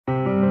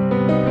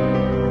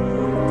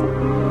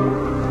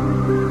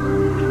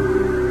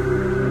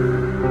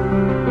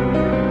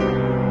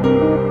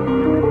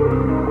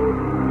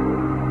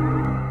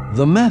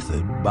The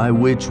method by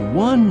which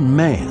one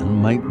man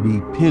might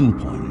be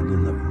pinpointed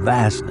in the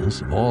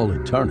vastness of all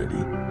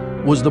eternity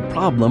was the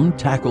problem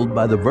tackled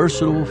by the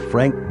versatile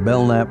Frank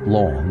Belknap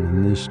Long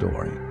in this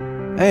story.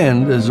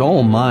 And as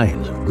all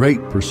minds of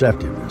great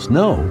perceptiveness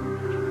know,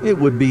 it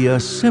would be a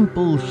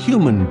simple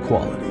human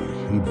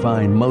quality he'd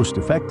find most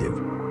effective,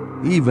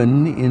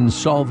 even in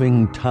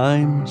solving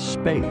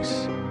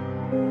time-space.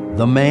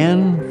 The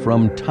Man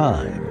from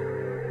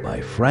Time by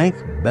Frank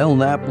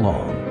Belknap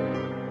Long.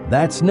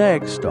 That's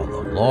next on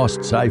the Lost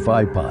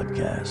Sci-Fi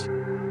Podcast,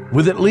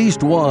 with at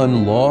least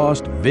one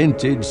lost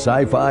vintage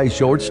sci-fi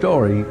short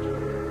story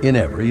in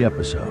every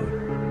episode.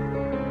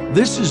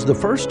 This is the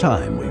first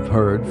time we've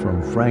heard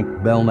from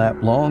Frank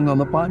Belknap Long on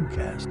the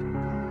podcast.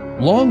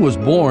 Long was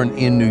born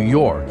in New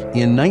York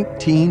in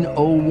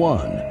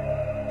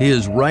 1901.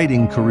 His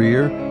writing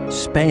career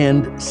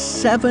spanned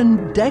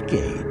 7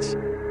 decades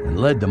and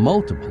led to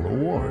multiple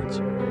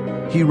awards.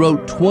 He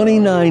wrote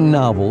 29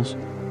 novels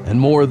and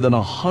more than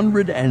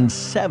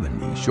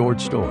 170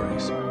 short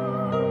stories.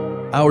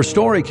 Our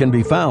story can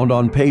be found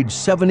on page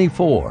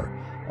 74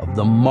 of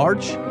the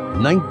March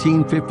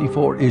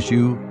 1954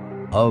 issue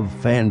of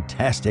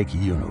Fantastic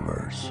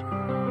Universe.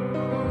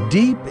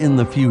 Deep in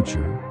the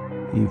future,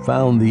 he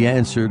found the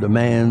answer to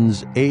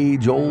man's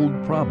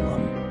age-old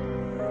problem.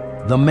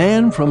 The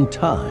Man from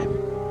Time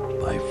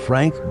by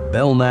Frank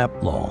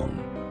Belknap Long.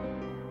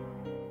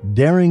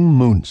 Daring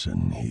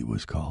Moonson, he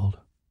was called.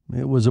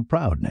 It was a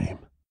proud name.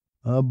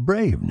 A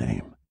brave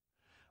name.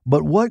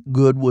 But what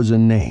good was a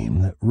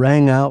name that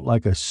rang out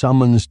like a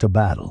summons to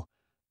battle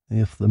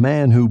if the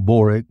man who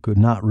bore it could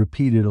not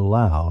repeat it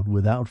aloud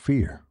without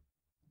fear?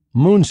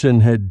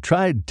 Moonson had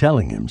tried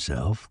telling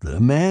himself that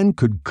a man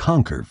could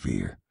conquer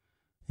fear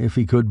if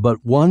he could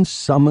but once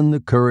summon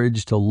the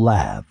courage to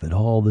laugh at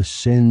all the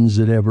sins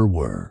that ever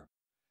were,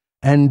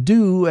 and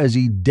do as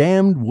he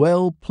damned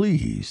well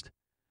pleased.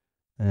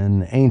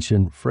 An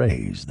ancient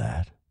phrase,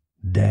 that,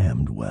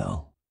 damned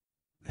well.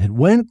 It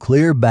went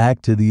clear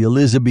back to the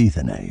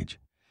Elizabethan age,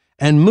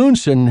 and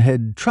Moonson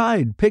had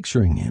tried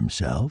picturing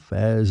himself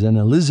as an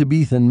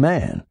Elizabethan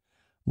man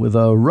with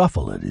a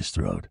ruffle at his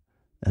throat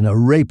and a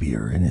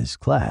rapier in his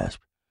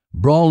clasp,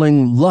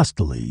 brawling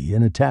lustily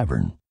in a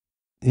tavern.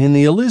 In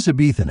the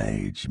Elizabethan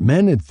age,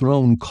 men had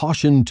thrown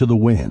caution to the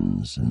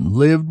winds and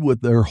lived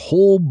with their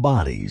whole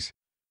bodies,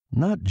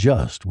 not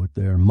just with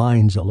their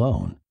minds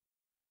alone.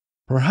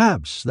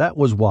 Perhaps that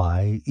was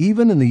why,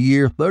 even in the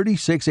year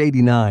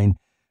 3689,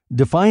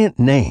 defiant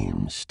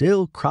names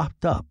still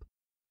cropped up.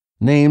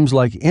 Names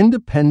like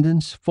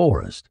Independence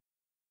Forest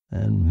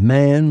and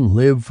Man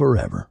Live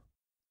Forever.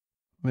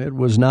 It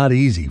was not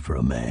easy for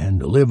a man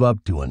to live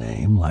up to a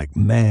name like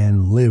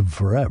Man Live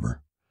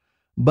Forever.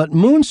 But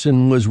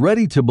Moonson was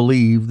ready to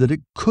believe that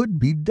it could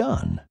be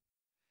done.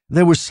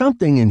 There was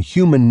something in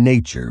human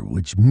nature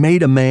which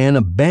made a man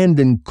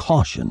abandon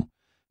caution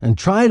and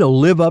try to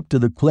live up to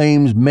the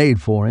claims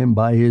made for him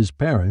by his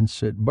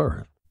parents at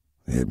birth.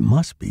 It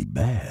must be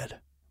bad,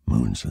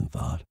 Moonson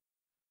thought.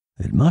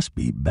 It must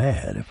be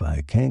bad if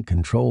I can't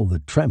control the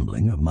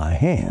trembling of my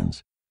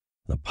hands,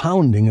 the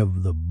pounding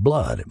of the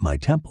blood at my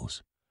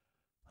temples.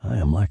 I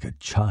am like a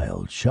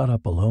child shut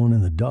up alone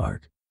in the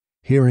dark,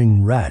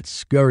 hearing rats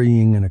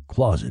scurrying in a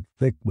closet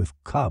thick with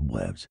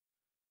cobwebs,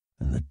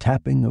 and the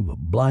tapping of a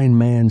blind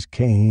man's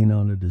cane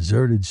on a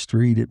deserted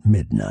street at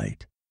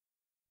midnight.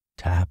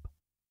 Tap,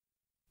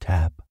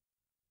 tap,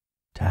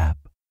 tap,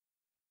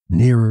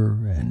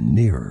 nearer and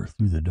nearer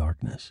through the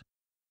darkness.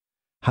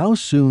 How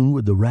soon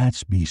would the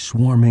rats be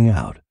swarming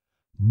out,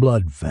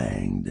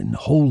 blood-fanged and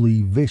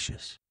wholly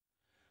vicious?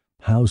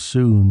 How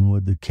soon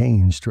would the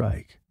cane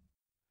strike?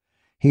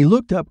 He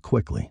looked up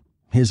quickly,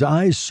 his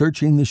eyes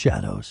searching the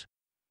shadows.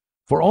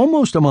 For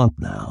almost a month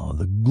now,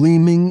 the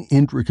gleaming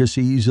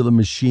intricacies of the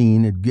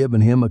machine had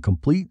given him a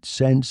complete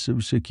sense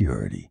of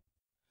security.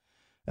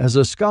 As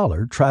a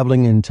scholar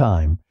traveling in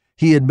time,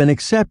 he had been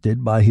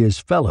accepted by his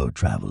fellow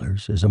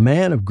travelers as a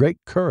man of great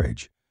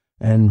courage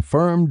and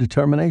firm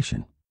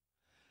determination.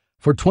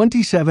 For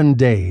 27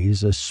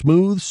 days, a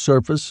smooth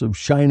surface of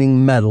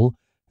shining metal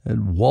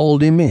had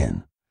walled him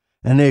in,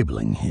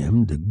 enabling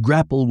him to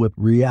grapple with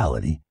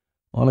reality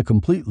on a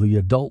completely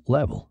adult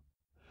level.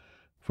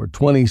 For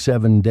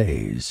 27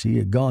 days, he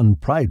had gone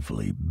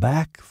pridefully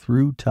back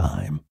through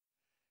time,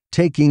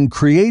 taking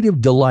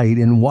creative delight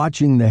in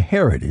watching the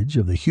heritage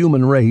of the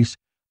human race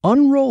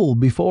unroll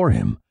before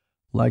him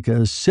like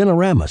a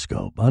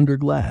cineramascope under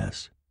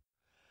glass.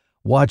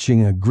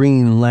 Watching a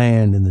green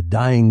land in the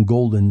dying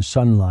golden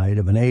sunlight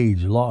of an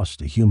age lost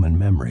to human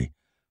memory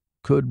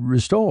could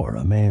restore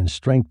a man's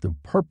strength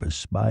of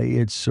purpose by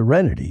its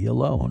serenity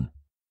alone.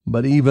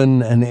 But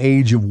even an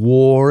age of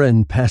war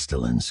and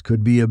pestilence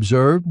could be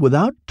observed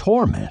without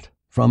torment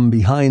from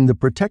behind the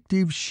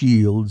protective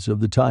shields of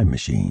the time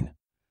machine.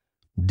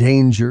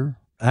 Danger,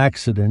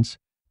 accidents,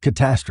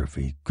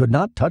 catastrophe could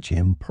not touch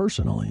him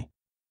personally.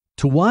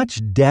 To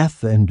watch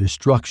death and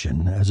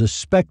destruction as a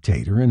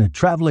spectator in a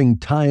traveling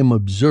time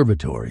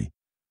observatory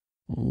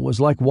was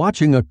like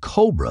watching a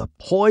cobra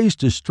poised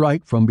to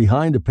strike from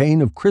behind a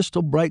pane of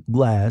crystal-bright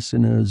glass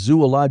in a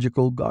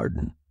zoological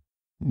garden.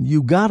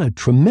 You got a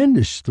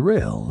tremendous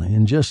thrill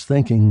in just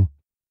thinking,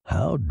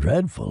 how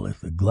dreadful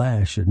if the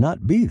glass should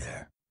not be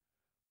there.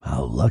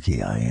 How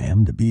lucky I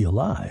am to be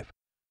alive,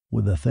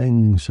 with a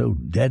thing so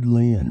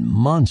deadly and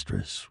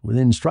monstrous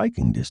within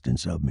striking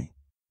distance of me.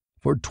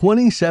 For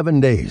 27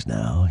 days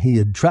now he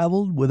had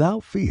traveled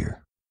without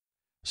fear.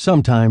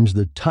 Sometimes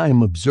the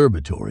time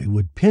observatory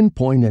would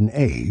pinpoint an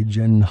age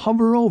and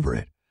hover over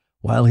it,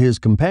 while his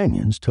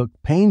companions took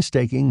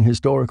painstaking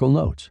historical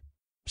notes.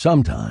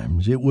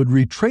 Sometimes it would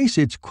retrace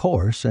its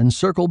course and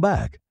circle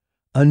back.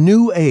 A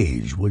new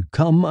age would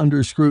come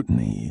under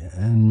scrutiny,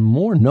 and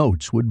more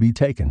notes would be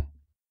taken.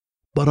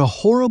 But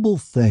a horrible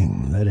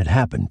thing that had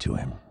happened to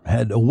him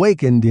had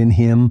awakened in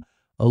him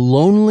a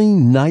lonely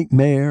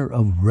nightmare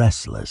of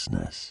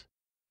restlessness.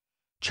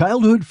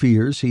 Childhood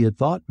fears he had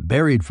thought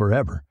buried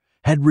forever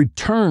had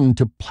returned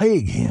to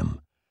plague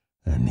him,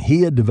 and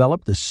he had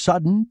developed a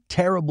sudden,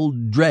 terrible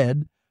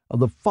dread of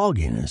the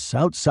fogginess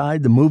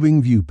outside the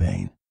moving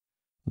viewpane,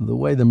 the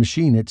way the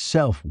machine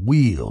itself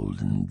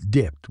wheeled and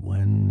dipped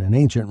when an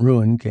ancient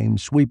ruin came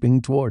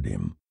sweeping toward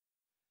him.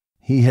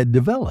 He had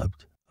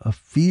developed a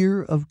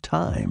fear of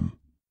time.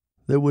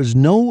 There was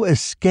no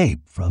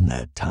escape from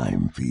that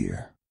time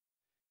fear.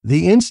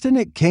 The instant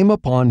it came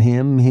upon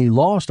him, he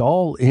lost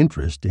all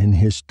interest in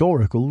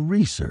historical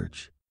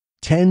research.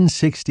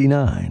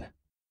 1069,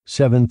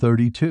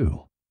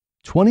 732,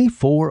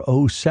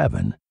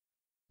 2407,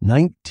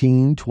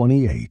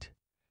 1928.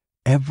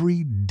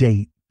 Every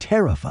date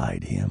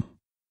terrified him.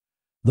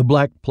 The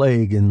Black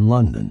Plague in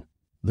London,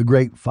 the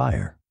Great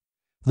Fire,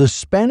 the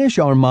Spanish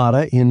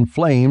Armada in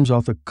flames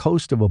off the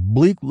coast of a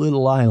bleak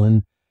little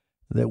island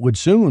that would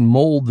soon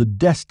mold the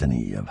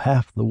destiny of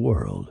half the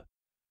world.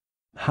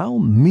 How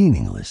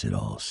meaningless it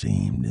all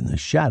seemed in the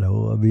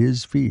shadow of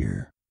his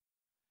fear.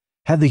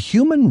 Had the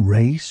human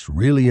race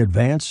really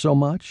advanced so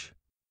much?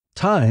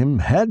 Time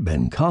had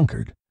been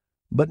conquered,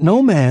 but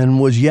no man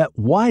was yet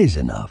wise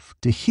enough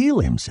to heal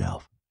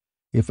himself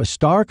if a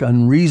stark,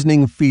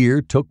 unreasoning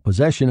fear took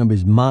possession of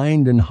his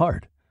mind and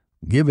heart,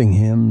 giving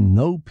him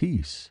no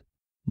peace.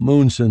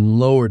 Moonson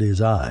lowered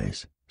his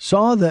eyes,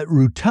 saw that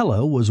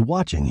Rutella was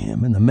watching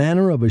him in the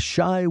manner of a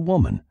shy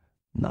woman,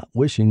 not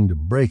wishing to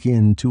break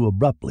in too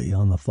abruptly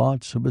on the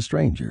thoughts of a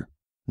stranger.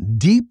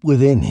 Deep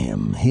within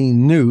him, he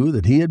knew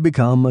that he had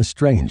become a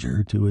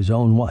stranger to his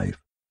own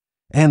wife,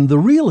 and the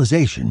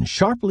realization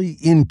sharply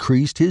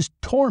increased his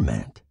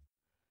torment.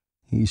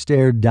 He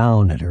stared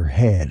down at her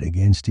head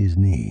against his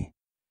knee,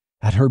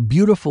 at her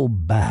beautiful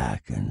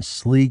back and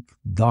sleek,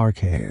 dark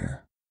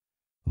hair.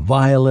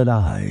 Violet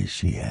eyes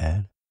she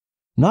had,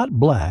 not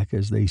black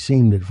as they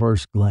seemed at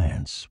first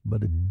glance,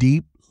 but a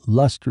deep,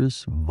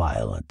 lustrous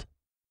violet.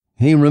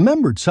 He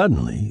remembered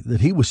suddenly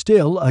that he was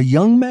still a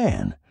young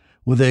man,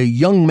 with a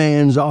young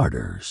man's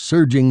ardor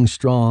surging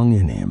strong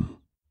in him.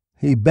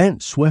 He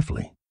bent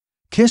swiftly,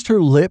 kissed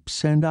her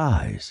lips and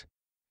eyes.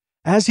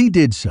 As he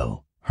did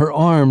so, her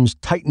arms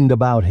tightened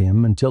about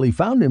him until he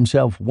found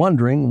himself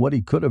wondering what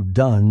he could have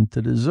done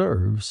to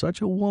deserve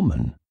such a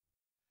woman.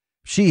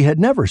 She had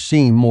never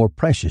seemed more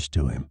precious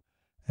to him,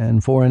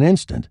 and for an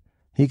instant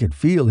he could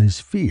feel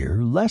his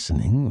fear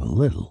lessening a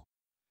little.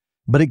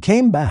 But it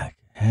came back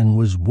and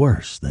was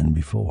worse than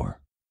before.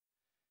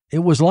 It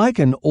was like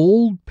an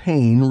old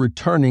pain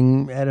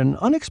returning at an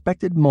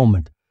unexpected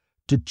moment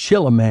to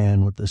chill a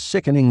man with the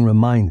sickening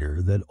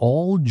reminder that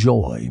all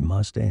joy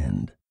must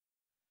end.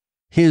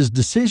 His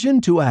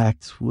decision to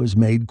act was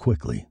made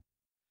quickly.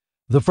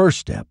 The first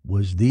step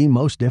was the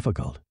most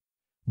difficult,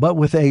 but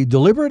with a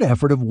deliberate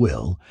effort of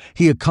will,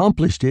 he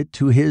accomplished it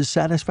to his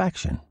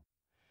satisfaction.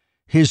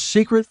 His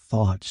secret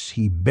thoughts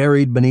he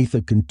buried beneath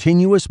a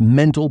continuous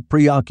mental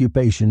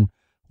preoccupation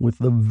with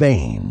the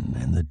vain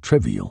and the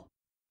trivial.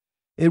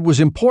 It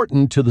was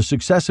important to the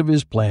success of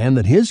his plan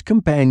that his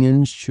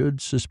companions should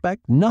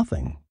suspect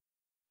nothing.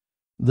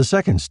 The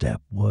second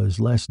step was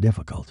less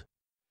difficult.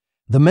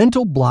 The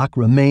mental block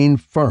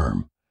remained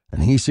firm,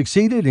 and he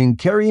succeeded in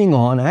carrying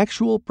on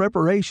actual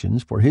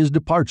preparations for his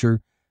departure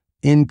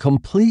in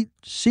complete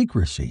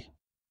secrecy.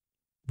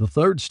 The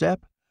third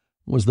step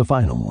was the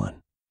final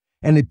one,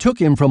 and it took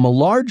him from a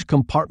large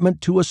compartment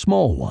to a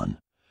small one,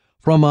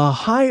 from a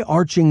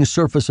high-arching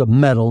surface of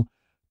metal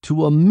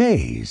to a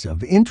maze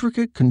of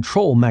intricate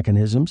control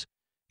mechanisms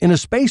in a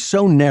space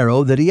so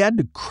narrow that he had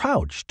to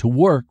crouch to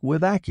work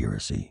with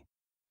accuracy.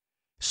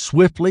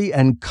 Swiftly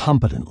and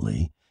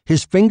competently,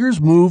 his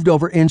fingers moved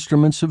over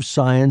instruments of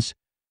science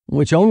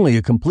which only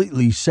a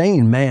completely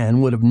sane man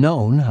would have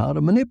known how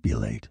to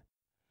manipulate.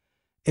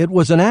 It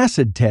was an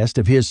acid test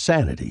of his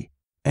sanity,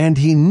 and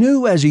he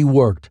knew as he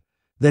worked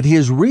that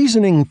his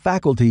reasoning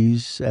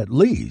faculties, at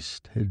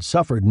least, had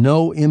suffered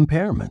no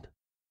impairment.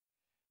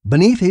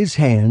 Beneath his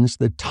hands,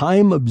 the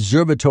Time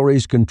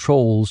Observatory's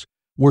controls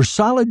were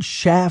solid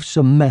shafts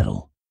of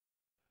metal.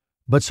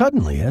 But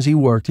suddenly, as he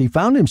worked, he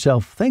found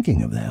himself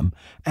thinking of them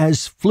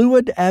as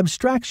fluid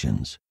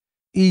abstractions,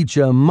 each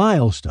a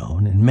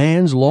milestone in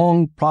man's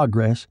long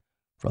progress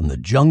from the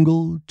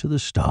jungle to the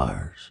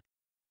stars,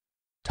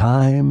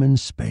 time and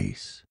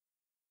space,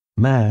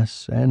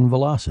 mass and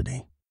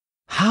velocity.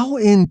 How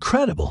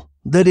incredible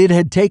that it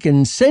had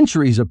taken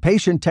centuries of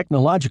patient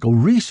technological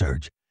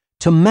research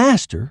to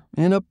master,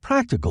 in a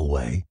practical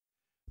way,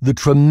 the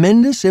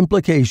tremendous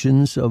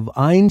implications of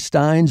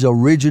Einstein's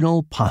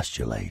original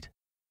postulate.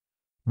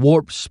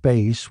 Warp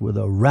space with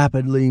a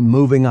rapidly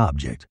moving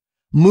object,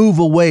 move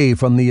away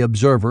from the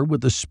observer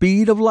with the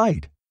speed of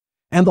light,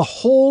 and the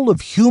whole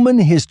of human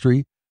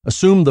history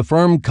assumed the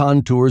firm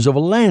contours of a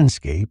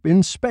landscape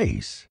in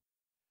space.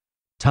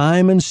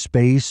 Time and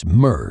space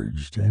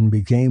merged and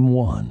became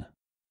one.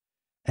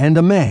 And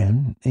a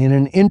man in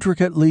an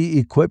intricately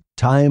equipped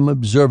time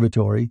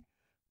observatory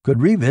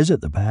could revisit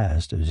the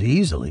past as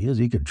easily as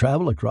he could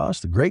travel across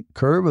the great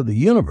curve of the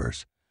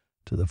universe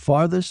to the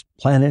farthest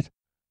planet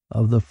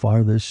of the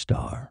farthest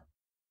star.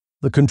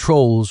 The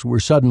controls were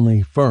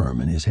suddenly firm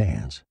in his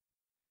hands.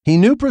 He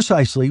knew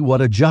precisely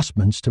what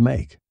adjustments to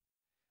make.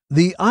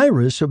 The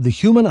iris of the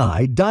human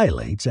eye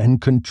dilates and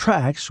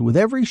contracts with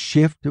every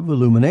shift of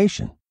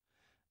illumination.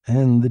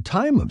 And the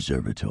time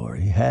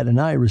observatory had an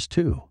iris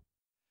too.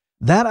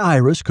 That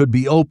iris could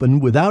be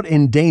opened without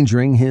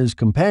endangering his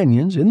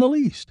companions in the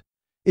least,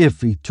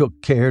 if he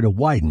took care to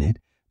widen it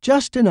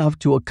just enough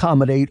to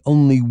accommodate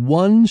only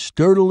one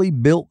sturdily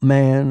built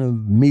man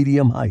of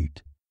medium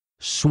height.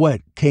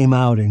 Sweat came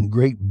out in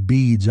great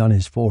beads on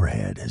his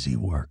forehead as he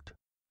worked.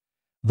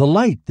 The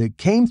light that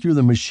came through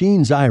the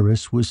machine's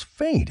iris was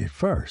faint at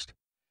first,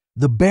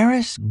 the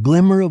barest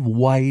glimmer of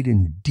white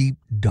in deep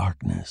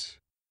darkness.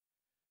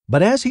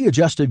 But as he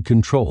adjusted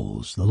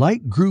controls, the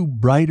light grew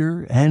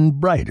brighter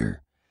and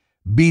brighter,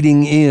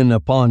 beating in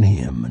upon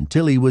him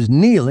until he was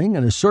kneeling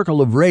in a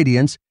circle of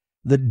radiance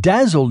that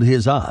dazzled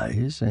his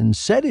eyes and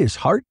set his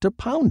heart to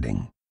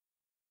pounding.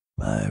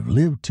 "I've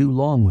lived too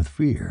long with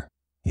fear,"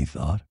 he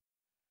thought.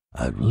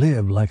 "I've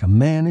lived like a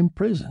man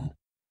imprisoned,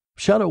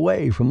 shut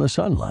away from the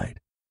sunlight.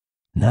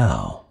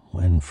 Now,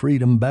 when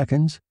freedom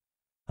beckons,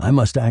 I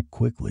must act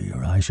quickly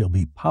or I shall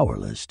be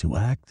powerless to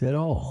act at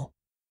all."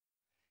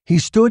 He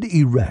stood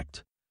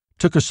erect,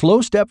 took a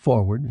slow step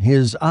forward,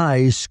 his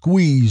eyes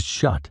squeezed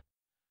shut.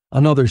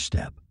 Another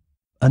step,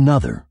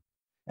 another,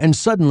 and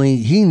suddenly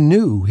he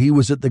knew he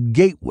was at the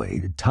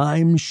gateway to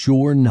time's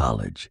sure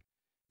knowledge,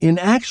 in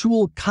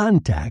actual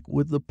contact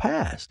with the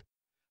past,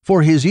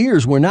 for his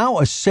ears were now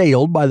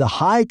assailed by the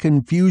high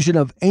confusion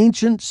of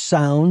ancient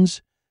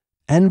sounds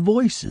and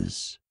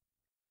voices.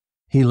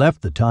 He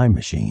left the time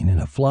machine in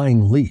a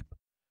flying leap,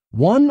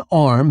 one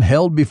arm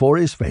held before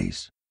his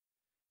face.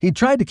 He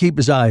tried to keep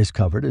his eyes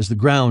covered as the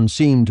ground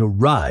seemed to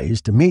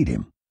rise to meet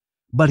him,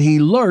 but he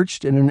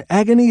lurched in an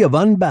agony of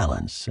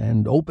unbalance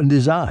and opened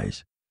his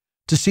eyes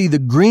to see the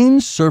green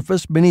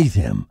surface beneath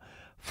him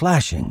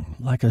flashing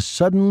like a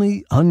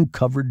suddenly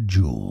uncovered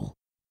jewel.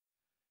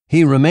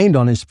 He remained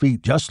on his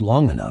feet just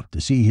long enough to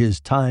see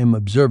his time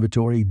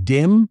observatory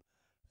dim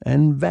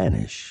and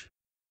vanish.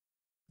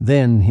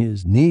 Then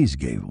his knees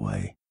gave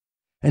way,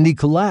 and he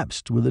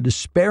collapsed with a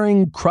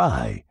despairing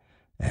cry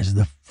as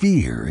the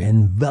fear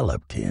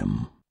enveloped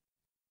him.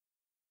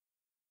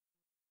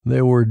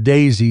 There were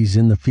daisies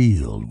in the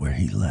field where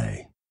he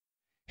lay,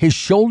 his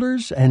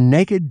shoulders and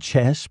naked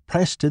chest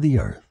pressed to the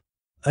earth.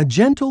 A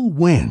gentle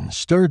wind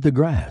stirred the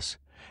grass,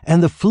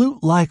 and the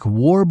flute-like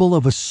warble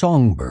of a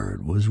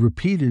songbird was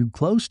repeated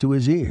close to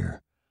his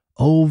ear,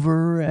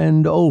 over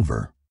and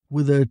over,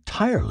 with a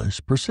tireless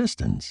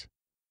persistence.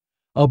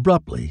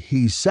 Abruptly,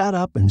 he sat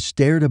up and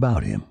stared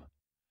about him.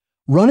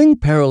 Running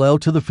parallel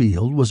to the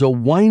field was a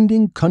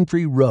winding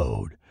country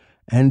road,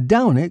 and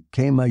down it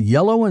came a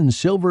yellow and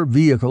silver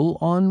vehicle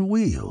on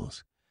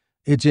wheels,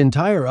 its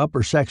entire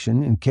upper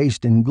section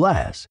encased in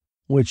glass,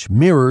 which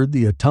mirrored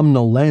the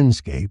autumnal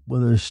landscape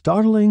with a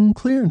startling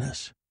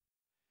clearness.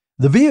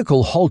 The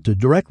vehicle halted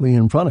directly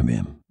in front of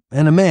him,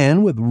 and a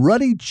man with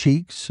ruddy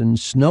cheeks and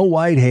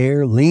snow-white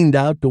hair leaned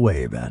out to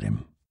wave at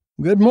him.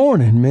 "Good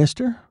morning,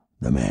 mister,"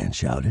 the man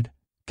shouted.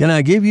 "Can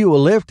I give you a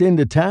lift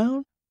into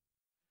town?"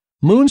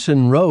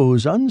 Moonson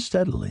rose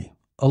unsteadily,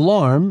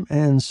 alarm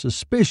and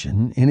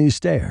suspicion in his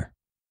stare.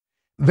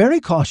 Very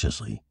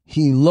cautiously,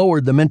 he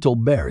lowered the mental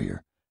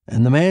barrier,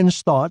 and the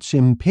man's thoughts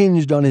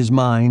impinged on his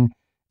mind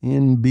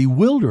in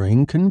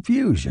bewildering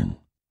confusion.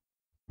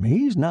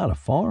 He's not a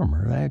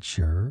farmer, that's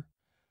sure.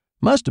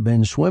 Must have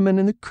been swimming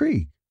in the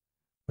creek.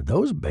 But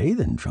those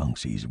bathing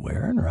trunks he's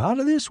wearing are out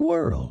of this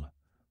world.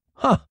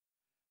 Huh!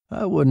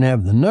 I wouldn't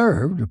have the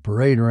nerve to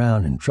parade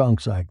around in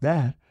trunks like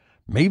that,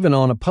 even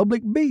on a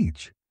public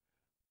beach.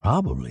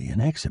 Probably an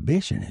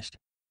exhibitionist.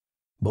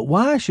 But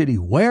why should he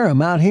wear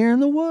 'em out here in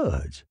the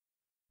woods?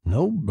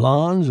 No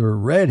blondes or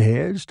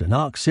redheads to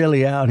knock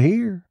silly out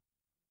here.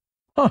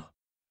 Huh!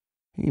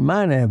 He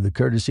might have the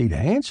courtesy to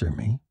answer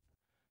me.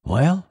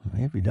 Well,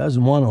 if he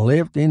doesn't want to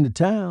lift into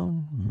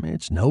town,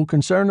 it's no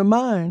concern of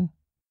mine.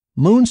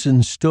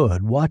 Moonson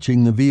stood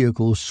watching the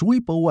vehicle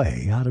sweep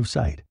away out of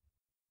sight.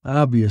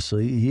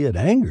 Obviously, he had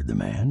angered the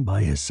man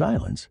by his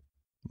silence,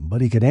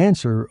 but he could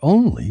answer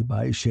only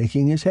by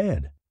shaking his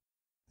head.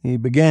 He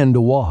began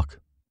to walk,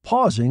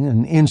 pausing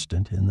an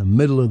instant in the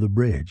middle of the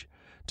bridge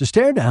to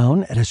stare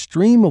down at a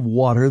stream of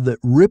water that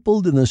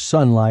rippled in the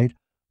sunlight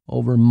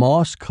over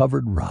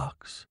moss-covered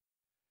rocks.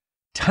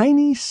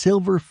 Tiny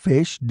silver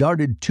fish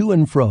darted to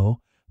and fro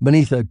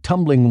beneath a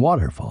tumbling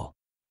waterfall,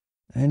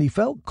 and he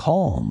felt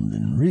calmed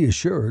and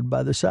reassured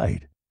by the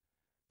sight.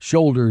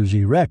 Shoulders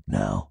erect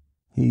now,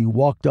 he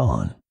walked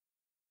on.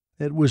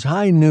 It was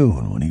high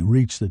noon when he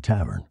reached the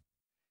tavern.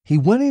 He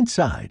went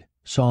inside,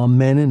 saw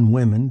men and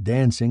women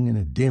dancing in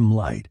a dim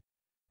light,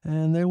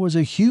 and there was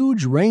a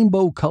huge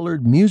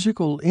rainbow-colored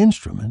musical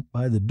instrument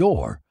by the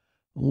door,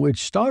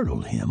 which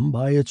startled him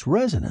by its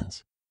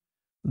resonance.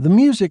 The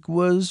music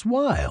was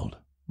wild,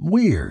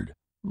 weird,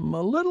 a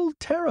little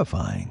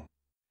terrifying.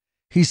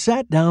 He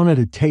sat down at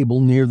a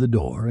table near the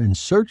door and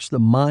searched the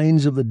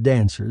minds of the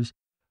dancers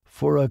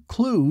for a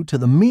clue to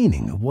the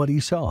meaning of what he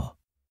saw.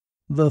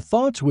 The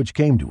thoughts which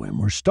came to him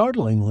were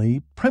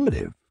startlingly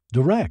primitive,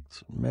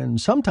 direct,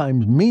 and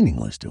sometimes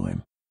meaningless to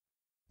him.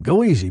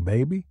 Go easy,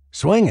 baby.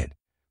 Swing it.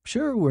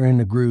 Sure, we're in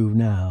the groove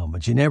now,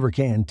 but you never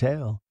can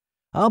tell.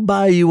 I'll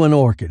buy you an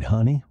orchid,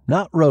 honey.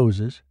 Not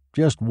roses,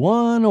 just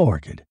one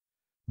orchid.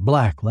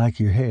 Black like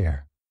your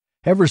hair.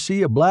 Ever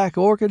see a black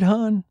orchid,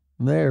 hun?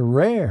 They're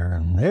rare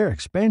and they're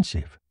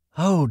expensive.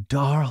 Oh,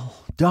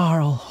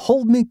 Darl,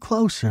 hold me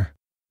closer.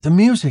 The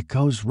music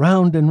goes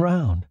round and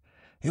round.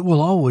 It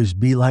will always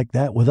be like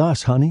that with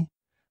us, honey.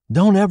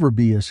 Don't ever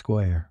be a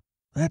square.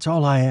 That's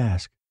all I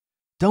ask.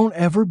 Don't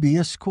ever be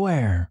a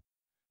square.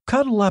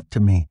 Cuddle up to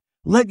me.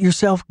 Let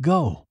yourself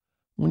go.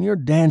 When you're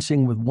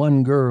dancing with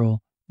one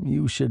girl,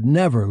 you should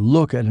never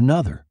look at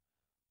another.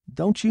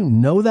 Don't you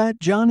know that,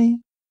 Johnny?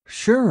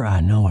 Sure,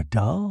 I know it,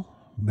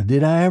 doll. But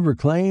did I ever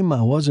claim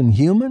I wasn't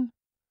human?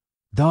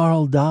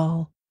 Doll,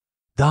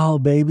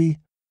 baby.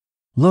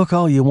 Look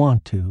all you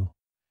want to.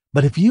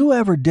 But if you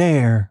ever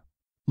dare...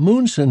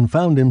 Moonson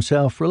found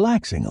himself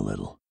relaxing a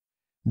little.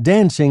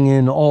 Dancing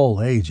in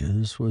all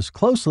ages was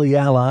closely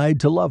allied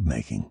to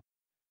lovemaking,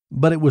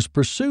 but it was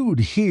pursued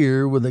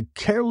here with a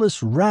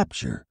careless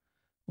rapture,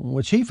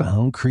 which he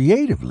found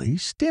creatively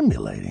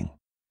stimulating.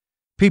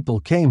 People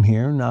came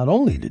here not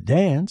only to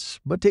dance,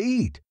 but to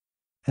eat,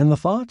 and the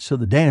thoughts of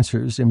the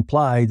dancers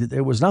implied that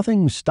there was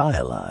nothing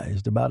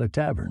stylized about a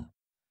tavern.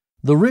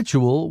 The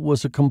ritual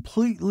was a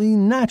completely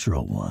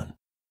natural one.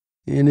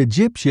 In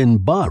Egyptian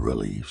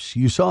bas-reliefs,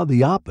 you saw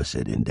the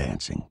opposite in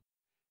dancing.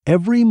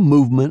 Every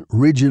movement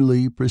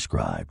rigidly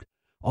prescribed,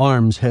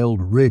 arms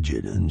held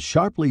rigid and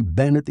sharply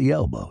bent at the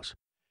elbows,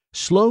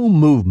 slow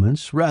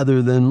movements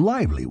rather than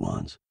lively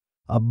ones,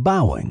 a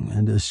bowing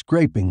and a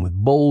scraping with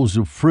bowls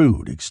of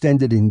fruit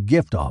extended in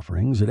gift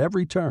offerings at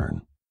every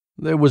turn.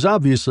 There was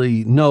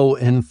obviously no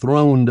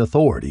enthroned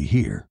authority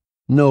here,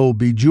 no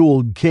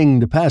bejeweled king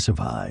to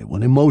pacify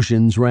when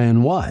emotions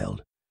ran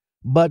wild,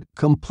 but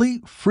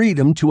complete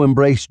freedom to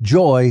embrace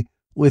joy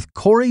with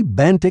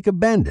corybantic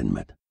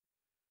abandonment.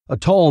 A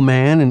tall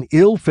man in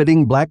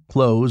ill-fitting black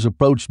clothes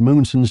approached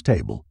Moonson's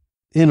table,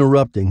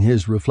 interrupting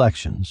his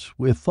reflections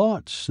with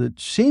thoughts that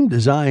seemed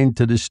designed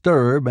to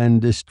disturb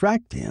and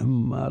distract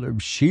him out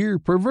of sheer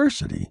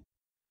perversity.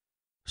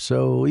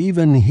 So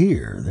even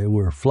here there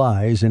were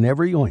flies in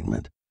every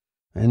ointment,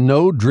 and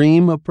no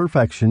dream of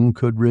perfection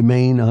could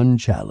remain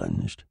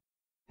unchallenged.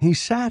 He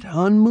sat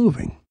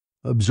unmoving,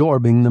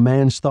 absorbing the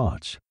man's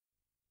thoughts.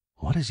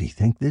 What does he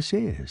think this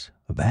is?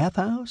 A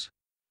bathhouse?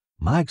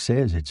 Mike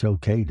says it's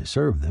okay to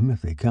serve them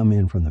if they come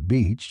in from the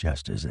beach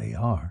just as they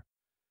are.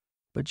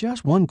 But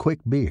just one quick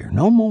beer,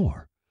 no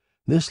more.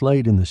 This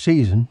late in the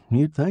season,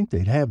 you'd think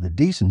they'd have the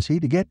decency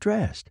to get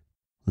dressed.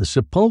 The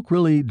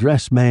sepulchrally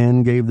dressed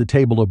man gave the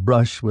table a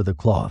brush with a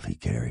cloth he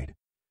carried,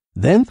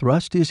 then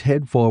thrust his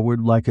head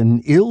forward like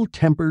an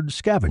ill-tempered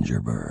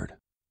scavenger bird.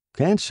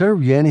 Can't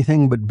serve you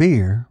anything but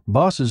beer.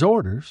 Boss's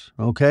orders,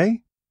 okay?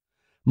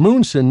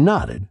 Moonson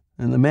nodded,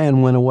 and the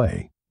man went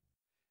away.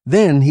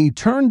 Then he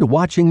turned to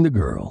watching the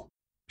girl.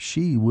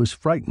 She was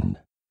frightened.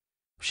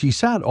 She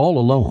sat all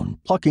alone,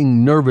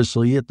 plucking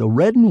nervously at the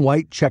red and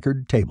white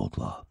checkered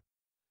tablecloth.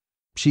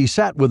 She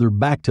sat with her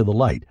back to the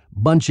light,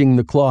 bunching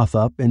the cloth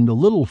up into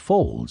little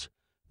folds,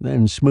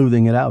 then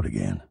smoothing it out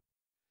again.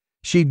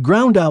 She'd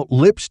ground out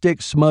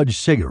lipstick-smudged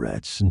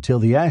cigarettes until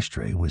the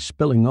ashtray was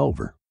spilling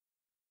over.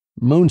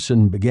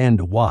 Moonson began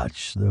to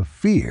watch the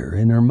fear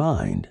in her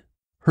mind.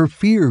 Her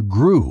fear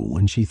grew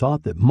when she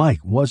thought that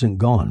Mike wasn't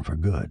gone for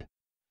good.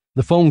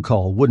 The phone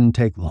call wouldn't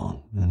take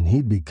long, and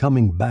he'd be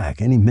coming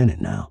back any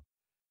minute now.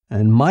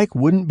 And Mike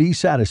wouldn't be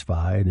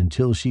satisfied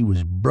until she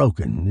was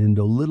broken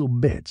into little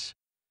bits.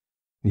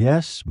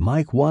 Yes,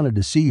 Mike wanted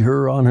to see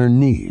her on her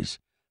knees,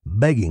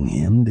 begging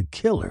him to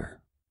kill her.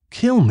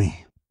 Kill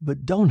me,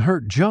 but don't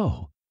hurt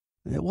Joe.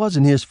 It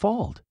wasn't his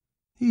fault.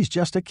 He's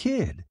just a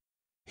kid.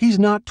 He's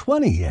not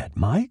 20 yet,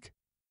 Mike.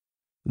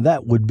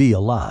 That would be a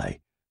lie,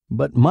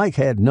 but Mike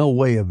had no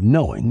way of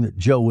knowing that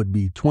Joe would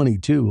be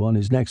 22 on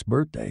his next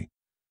birthday,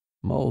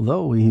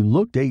 although he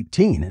looked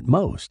 18 at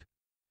most.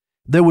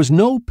 There was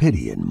no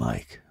pity in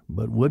Mike,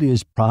 but would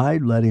his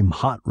pride let him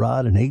hot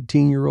rod an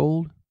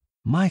 18-year-old?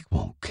 Mike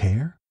won't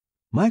care.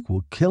 Mike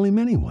will kill him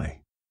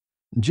anyway.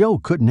 Joe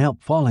couldn't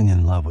help falling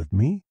in love with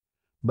me,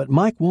 but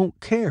Mike won't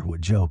care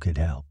what Joe could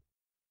help.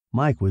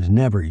 Mike was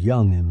never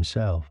young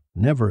himself,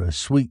 never a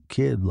sweet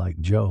kid like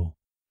Joe.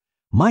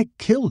 Mike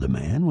killed a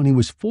man when he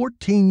was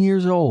 14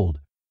 years old.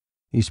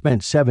 He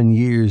spent 7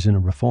 years in a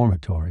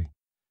reformatory,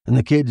 and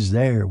the kids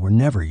there were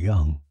never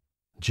young.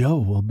 Joe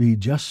will be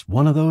just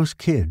one of those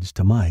kids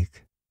to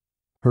Mike.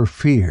 Her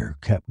fear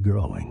kept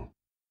growing.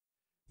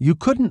 You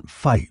couldn't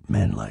fight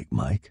men like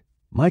Mike.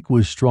 Mike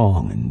was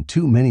strong in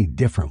too many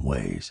different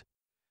ways.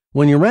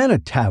 When you ran a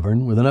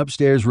tavern with an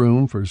upstairs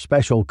room for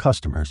special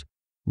customers,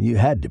 you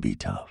had to be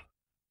tough,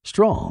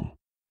 strong.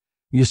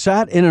 You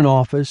sat in an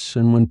office,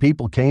 and when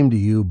people came to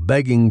you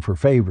begging for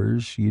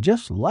favors, you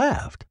just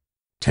laughed.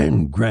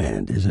 10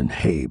 grand isn't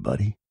hay,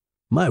 buddy.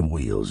 My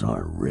wheels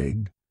aren't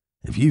rigged.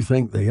 If you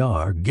think they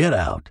are, get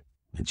out.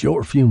 It's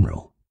your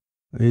funeral.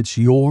 It's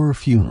your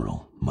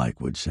funeral, Mike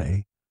would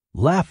say,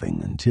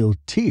 laughing until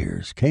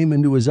tears came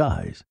into his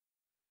eyes.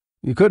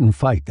 You couldn't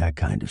fight that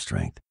kind of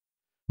strength.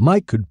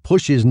 Mike could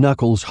push his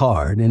knuckles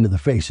hard into the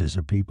faces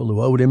of people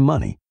who owed him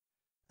money,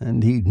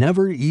 and he'd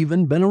never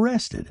even been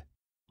arrested.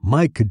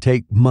 Mike could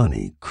take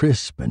money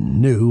crisp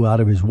and new out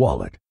of his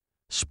wallet,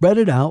 spread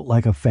it out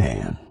like a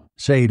fan,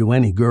 say to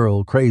any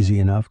girl crazy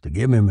enough to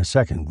give him a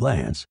second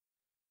glance,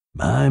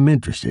 "I'm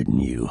interested in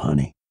you,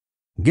 honey.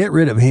 Get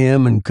rid of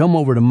him and come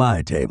over to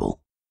my table."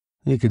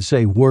 He could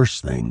say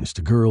worse things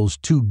to girls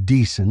too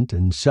decent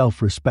and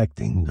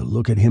self-respecting to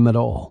look at him at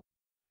all.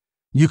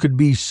 You could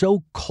be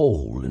so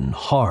cold and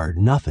hard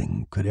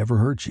nothing could ever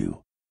hurt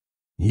you.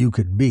 You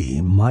could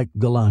be Mike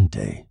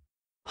Galante.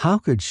 How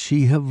could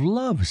she have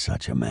loved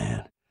such a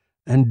man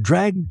and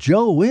dragged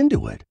Joe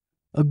into it,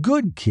 a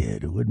good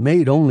kid who had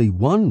made only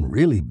one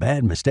really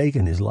bad mistake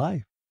in his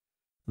life,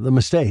 the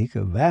mistake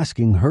of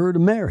asking her to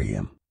marry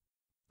him?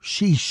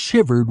 She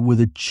shivered with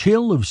a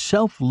chill of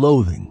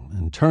self-loathing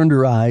and turned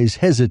her eyes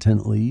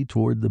hesitantly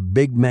toward the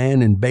big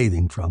man in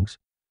bathing trunks,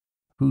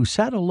 who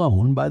sat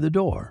alone by the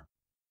door.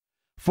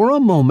 For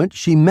a moment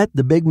she met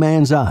the big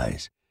man's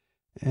eyes,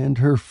 and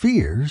her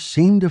fears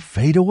seemed to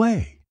fade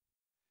away.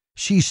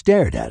 She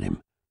stared at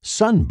him,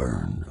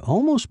 sunburned,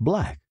 almost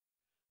black,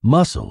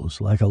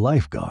 muscles like a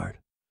lifeguard,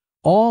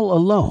 all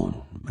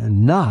alone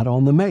and not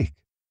on the make.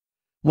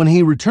 When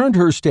he returned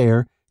her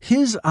stare,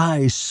 his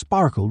eyes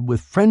sparkled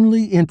with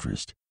friendly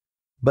interest,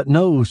 but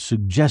no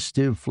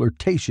suggestive,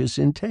 flirtatious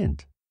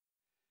intent.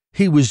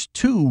 He was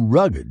too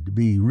rugged to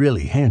be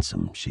really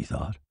handsome, she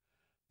thought,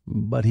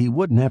 but he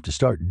wouldn't have to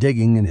start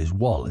digging in his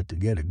wallet to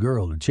get a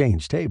girl to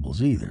change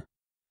tables either.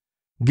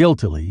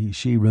 Guiltily,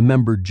 she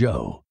remembered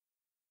Joe.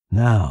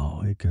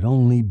 Now it could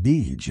only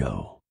be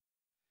Joe.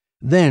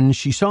 Then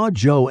she saw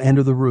Joe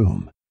enter the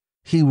room.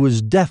 He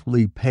was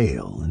deathly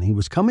pale, and he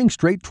was coming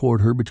straight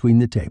toward her between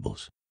the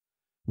tables.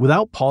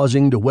 Without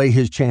pausing to weigh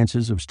his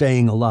chances of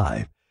staying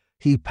alive,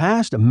 he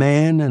passed a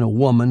man and a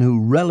woman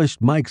who relished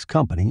Mike's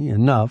company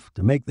enough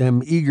to make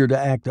them eager to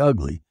act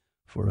ugly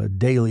for a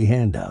daily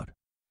handout.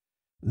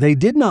 They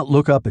did not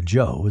look up at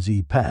Joe as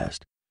he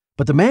passed,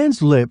 but the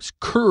man's lips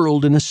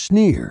curled in a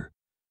sneer,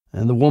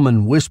 and the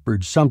woman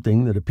whispered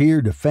something that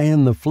appeared to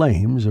fan the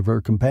flames of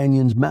her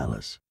companion's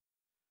malice.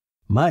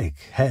 Mike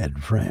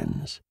had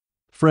friends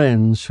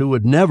who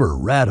would never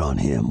rat on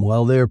him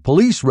while their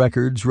police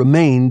records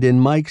remained in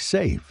Mike's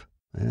safe,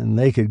 and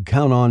they could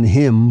count on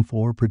him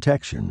for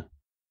protection.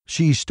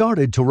 She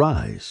started to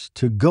rise,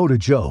 to go to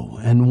Joe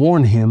and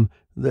warn him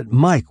that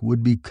Mike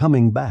would be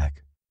coming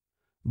back.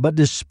 But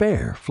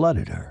despair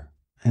flooded her,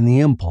 and the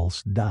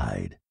impulse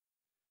died.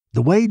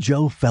 The way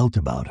Joe felt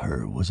about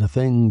her was a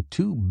thing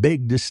too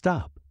big to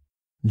stop.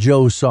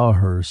 Joe saw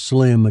her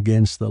slim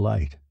against the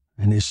light,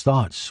 and his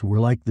thoughts were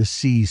like the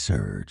sea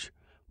surge,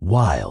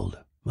 wild,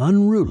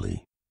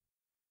 unruly.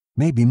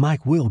 Maybe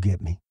Mike will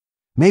get me.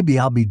 Maybe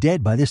I'll be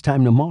dead by this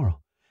time tomorrow.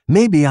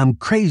 Maybe I'm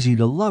crazy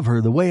to love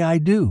her the way I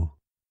do.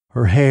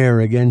 Her hair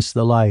against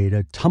the light,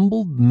 a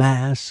tumbled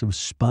mass of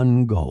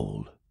spun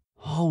gold.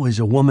 Always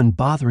a woman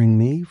bothering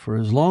me for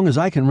as long as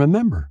I can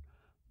remember.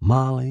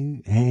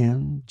 Molly,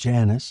 Ann,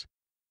 Janice.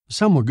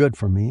 Some were good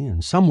for me,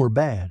 and some were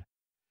bad.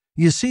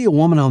 You see a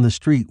woman on the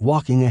street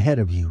walking ahead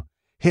of you,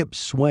 hips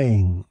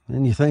swaying,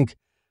 and you think,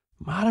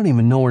 I don't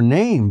even know her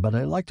name, but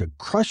I'd like to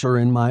crush her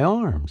in my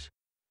arms.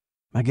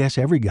 I guess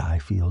every guy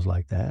feels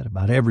like that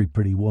about every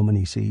pretty woman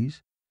he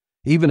sees,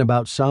 even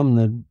about some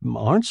that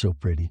aren't so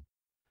pretty.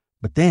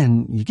 But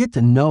then you get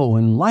to know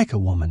and like a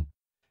woman,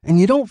 and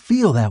you don't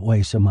feel that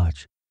way so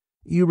much.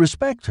 You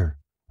respect her,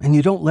 and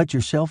you don't let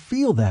yourself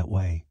feel that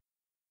way.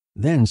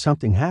 Then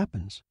something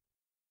happens.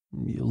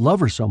 You love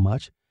her so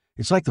much,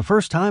 it's like the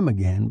first time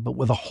again, but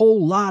with a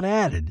whole lot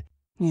added.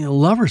 You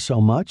love her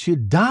so much,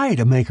 you'd die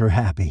to make her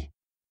happy.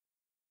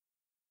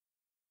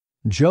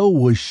 Joe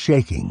was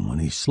shaking when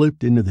he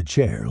slipped into the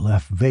chair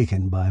left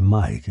vacant by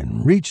Mike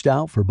and reached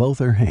out for both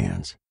her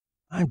hands.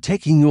 "I'm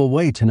taking you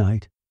away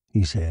tonight,"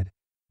 he said.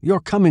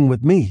 "You're coming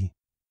with me."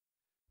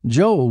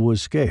 Joe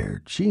was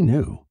scared, she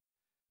knew,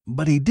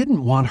 but he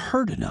didn't want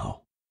her to know.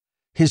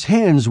 His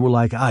hands were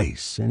like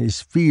ice, and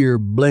his fear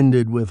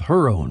blended with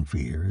her own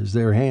fear as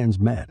their hands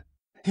met.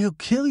 "He'll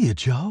kill you,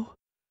 Joe.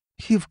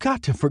 You've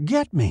got to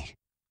forget me,"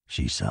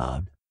 she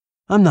sobbed.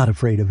 "I'm not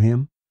afraid of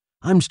him.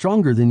 I'm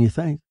stronger than you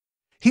think.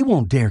 He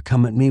won't dare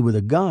come at me with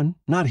a gun,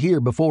 not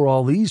here before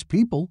all these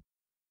people.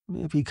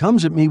 If he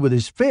comes at me with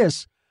his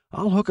fists,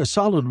 I'll hook a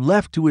solid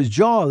left to his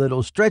jaw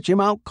that'll stretch him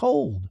out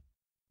cold."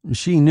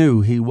 She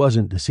knew he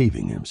wasn't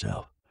deceiving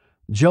himself.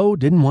 Joe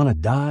didn't want to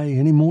die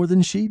any more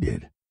than she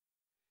did.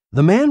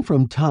 The man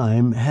from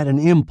Time had an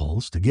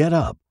impulse to get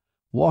up,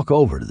 walk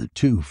over to the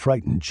two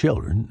frightened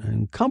children,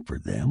 and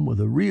comfort them with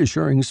a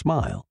reassuring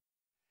smile.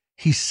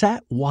 He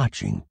sat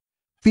watching,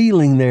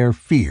 feeling their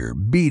fear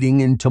beating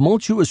in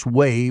tumultuous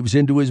waves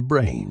into his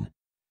brain.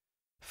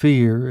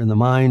 Fear in the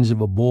minds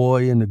of a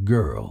boy and a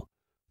girl,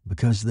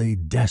 because they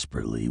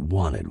desperately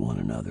wanted one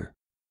another.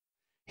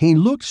 He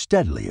looked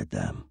steadily at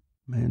them,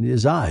 and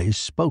his eyes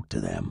spoke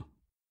to them.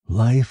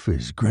 "Life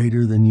is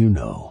greater than you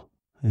know.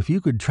 If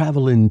you could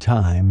travel in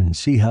time and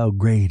see how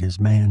great is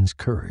man's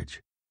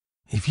courage,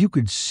 if you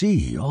could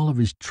see all of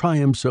his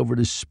triumphs over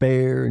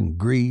despair and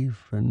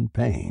grief and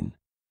pain,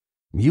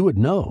 you would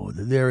know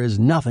that there is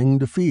nothing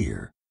to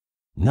fear,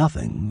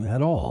 nothing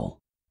at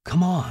all."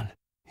 "Come on,"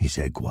 he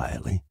said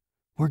quietly.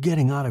 "We're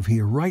getting out of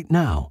here right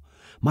now.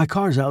 My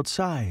car's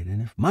outside,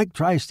 and if Mike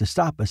tries to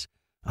stop us,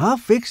 I'll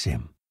fix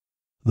him."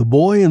 The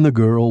boy and the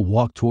girl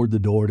walked toward the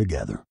door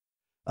together.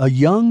 A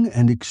young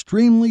and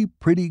extremely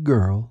pretty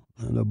girl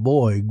and a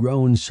boy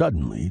grown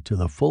suddenly to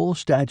the full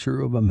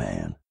stature of a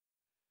man.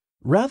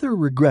 Rather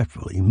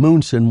regretfully,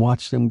 Moonson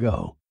watched them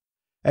go.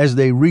 As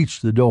they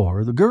reached the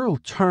door, the girl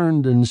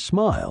turned and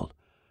smiled,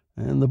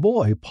 and the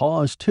boy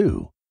paused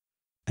too,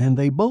 and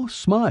they both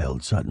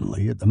smiled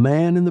suddenly at the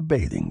man in the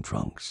bathing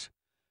trunks.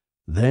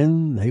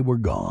 Then they were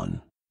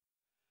gone.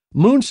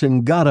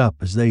 Moonson got up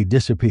as they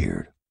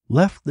disappeared,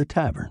 left the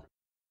tavern.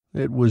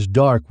 It was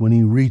dark when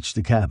he reached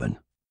the cabin.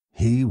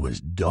 He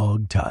was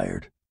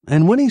dog-tired,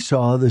 and when he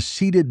saw the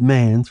seated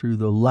man through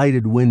the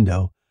lighted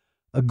window,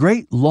 a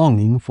great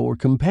longing for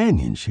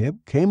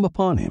companionship came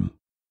upon him.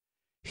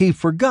 He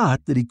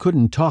forgot that he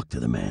couldn't talk to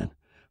the man,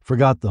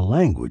 forgot the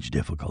language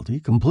difficulty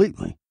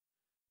completely.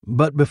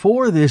 But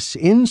before this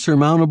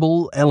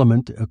insurmountable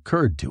element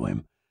occurred to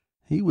him,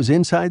 he was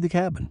inside the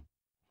cabin.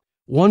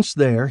 Once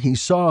there, he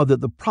saw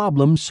that the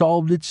problem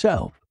solved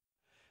itself.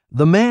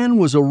 The man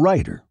was a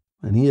writer,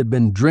 and he had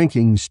been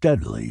drinking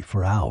steadily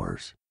for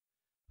hours.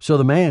 So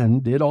the man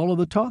did all of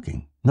the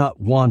talking, not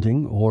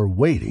wanting or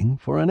waiting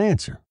for an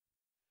answer.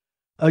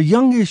 A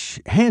youngish,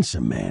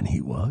 handsome man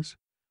he was,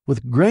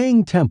 with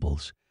graying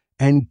temples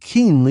and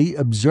keenly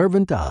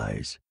observant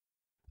eyes.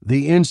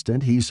 The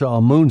instant he saw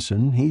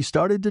Moonson, he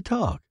started to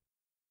talk.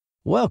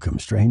 "Welcome,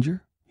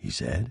 stranger," he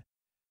said.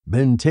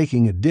 "Been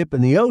taking a dip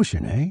in the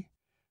ocean, eh?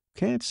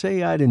 Can't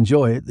say I'd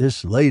enjoy it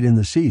this late in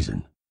the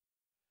season."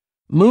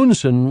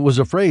 Moonson was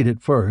afraid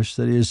at first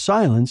that his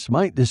silence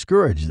might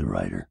discourage the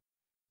writer,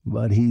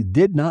 but he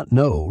did not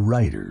know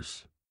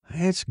writers.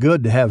 "It's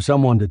good to have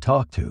someone to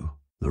talk to,"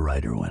 the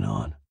writer went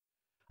on.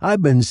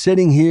 "I've been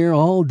sitting here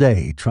all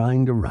day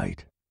trying to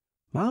write.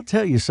 I'll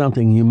tell you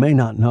something you may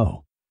not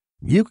know.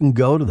 You can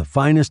go to the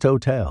finest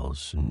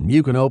hotels, and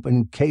you can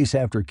open case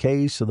after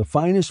case of the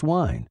finest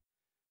wine,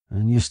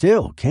 and you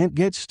still can't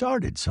get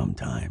started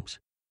sometimes."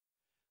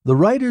 The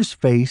writer's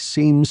face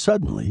seemed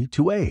suddenly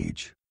to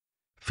age.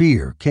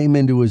 Fear came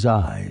into his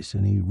eyes,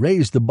 and he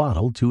raised the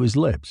bottle to his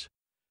lips,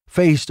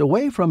 faced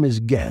away from his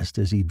guest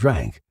as he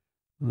drank,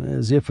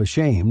 as if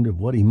ashamed of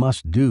what he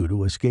must do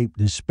to escape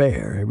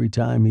despair every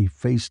time he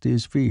faced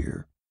his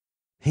fear.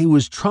 He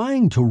was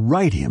trying to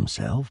write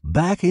himself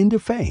back into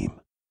fame.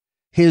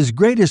 His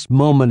greatest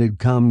moment had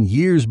come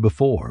years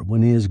before,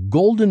 when his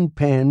golden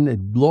pen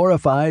had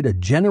glorified a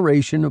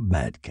generation of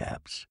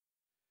madcaps.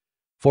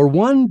 For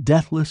one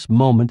deathless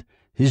moment,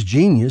 his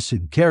genius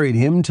had carried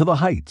him to the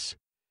heights,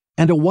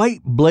 and a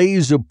white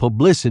blaze of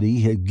publicity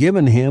had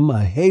given him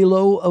a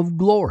halo of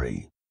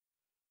glory.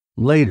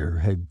 Later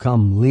had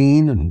come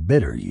lean and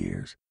bitter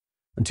years,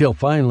 until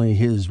finally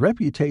his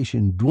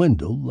reputation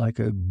dwindled like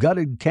a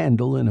gutted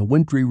candle in a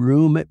wintry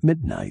room at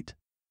midnight.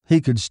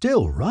 He could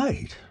still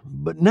write,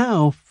 but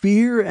now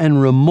fear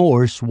and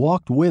remorse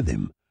walked with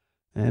him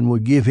and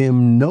would give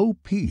him no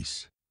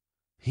peace.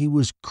 He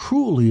was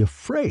cruelly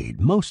afraid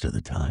most of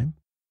the time.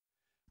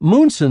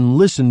 Moonson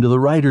listened to the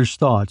writer's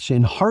thoughts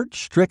in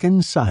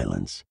heart-stricken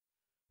silence,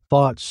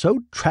 thoughts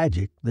so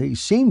tragic they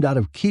seemed out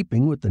of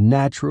keeping with the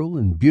natural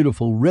and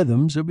beautiful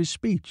rhythms of his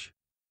speech.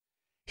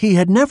 He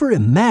had never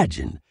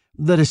imagined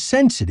that a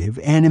sensitive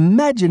and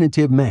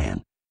imaginative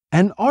man,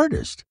 an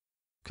artist,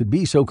 could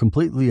be so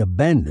completely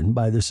abandoned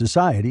by the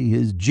society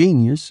his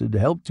genius had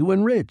helped to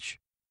enrich.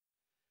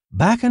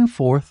 Back and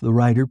forth the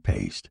writer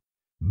paced,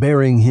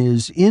 bearing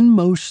his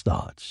inmost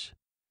thoughts.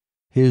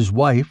 His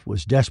wife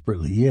was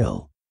desperately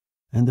ill,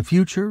 and the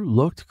future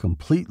looked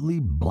completely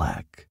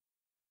black.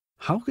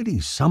 How could he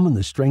summon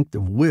the strength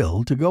of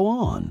will to go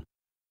on,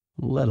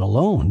 let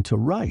alone to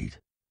write?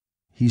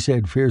 He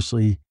said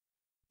fiercely,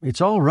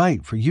 "It's all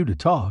right for you to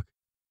talk."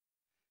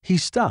 He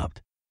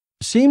stopped,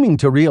 seeming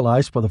to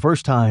realize for the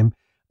first time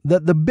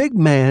that the big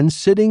man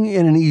sitting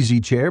in an easy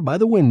chair by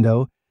the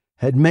window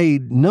had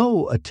made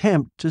no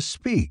attempt to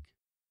speak.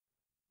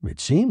 It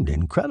seemed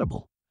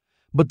incredible,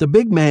 but the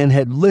big man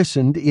had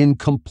listened in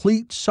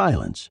complete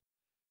silence,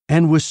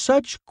 and with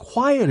such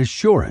quiet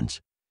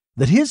assurance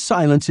that his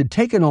silence had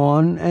taken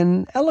on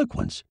an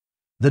eloquence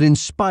that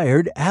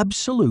inspired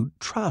absolute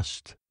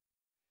trust.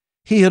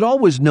 He had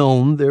always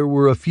known there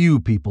were a few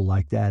people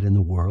like that in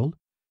the world,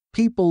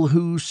 people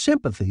whose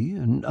sympathy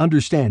and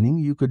understanding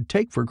you could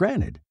take for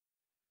granted.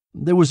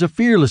 There was a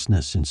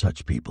fearlessness in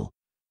such people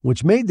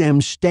which made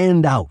them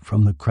stand out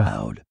from the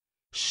crowd,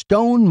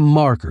 stone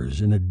markers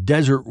in a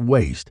desert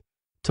waste,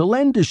 to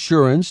lend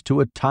assurance to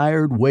a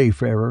tired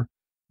wayfarer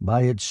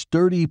by its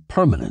sturdy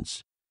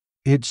permanence,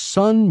 its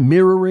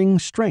sun-mirroring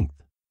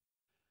strength.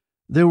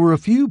 There were a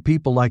few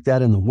people like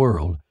that in the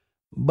world,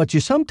 but you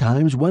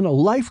sometimes went a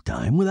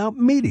lifetime without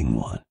meeting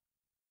one.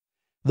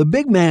 The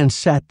big man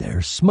sat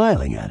there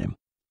smiling at him,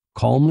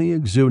 calmly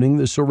exuding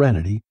the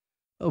serenity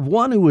of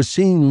one who has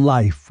seen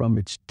life from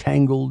its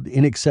tangled,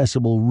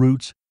 inaccessible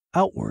roots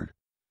outward,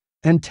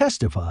 and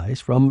testifies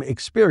from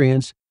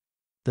experience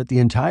that the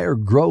entire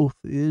growth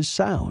is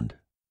sound.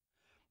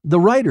 The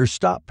writer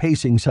stopped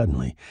pacing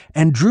suddenly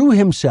and drew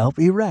himself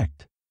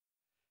erect.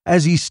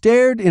 As he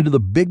stared into the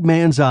big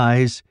man's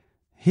eyes,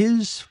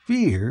 his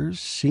fears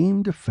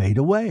seemed to fade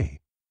away.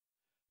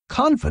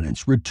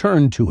 Confidence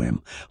returned to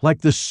him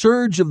like the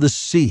surge of the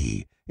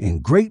sea in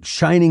great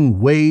shining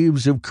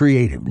waves of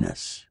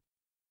creativeness.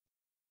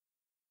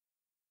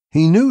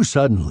 He knew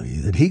suddenly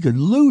that he could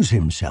lose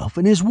himself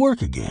in his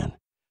work again,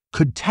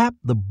 could tap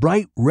the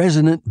bright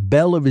resonant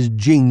bell of his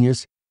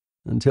genius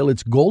until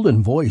its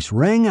golden voice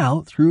rang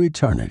out through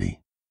eternity.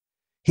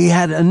 He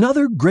had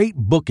another great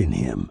book in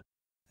him,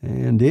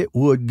 and it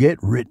would get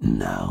written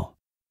now.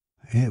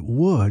 It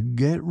would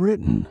get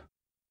written.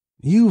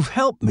 "You've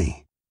helped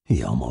me,"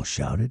 he almost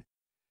shouted.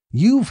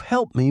 "You've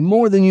helped me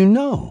more than you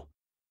know.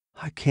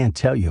 I can't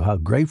tell you how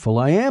grateful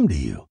I am to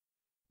you.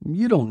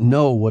 You don't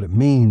know what it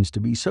means to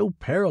be so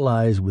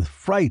paralyzed with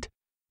fright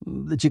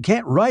that you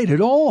can't write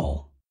at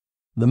all."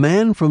 The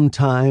man from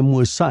time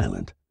was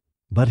silent,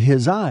 but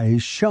his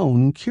eyes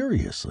shone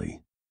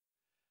curiously.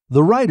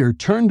 The writer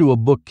turned to a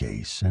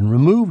bookcase and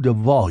removed a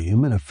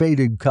volume in a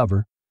faded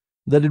cover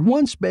that had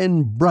once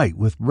been bright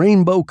with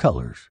rainbow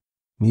colors.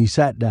 He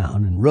sat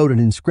down and wrote an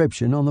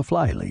inscription on the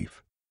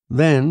flyleaf.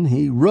 Then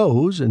he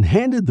rose and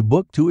handed the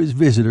book to his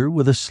visitor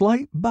with a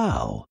slight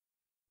bow.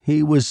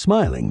 He was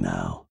smiling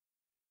now.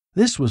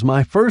 "This was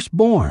my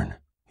firstborn,"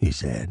 he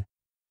said.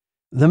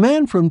 The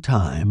man from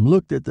time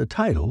looked at the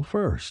title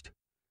first,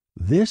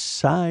 "This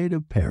Side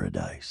of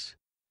Paradise."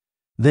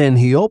 Then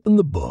he opened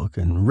the book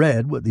and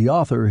read what the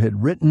author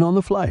had written on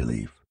the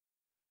flyleaf.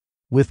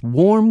 "With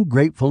warm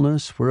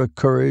gratefulness for a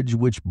courage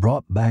which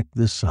brought back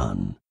the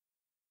sun.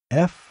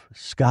 F.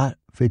 Scott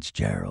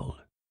Fitzgerald."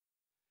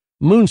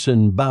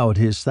 Munson bowed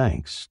his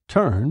thanks,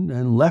 turned,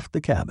 and left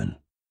the cabin.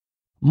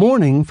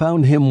 Morning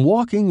found him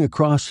walking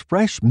across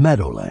fresh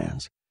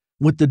meadowlands,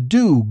 with the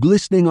dew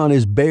glistening on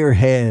his bare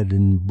head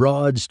and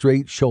broad,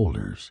 straight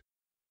shoulders.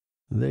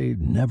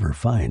 They'd never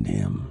find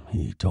him,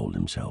 he told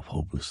himself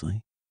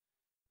hopelessly.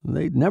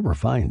 They'd never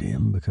find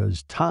him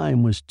because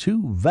time was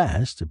too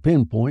vast to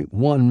pinpoint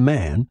one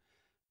man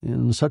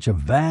in such a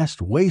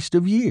vast waste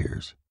of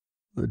years.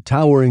 The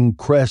towering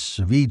crests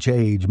of each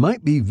age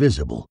might be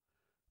visible,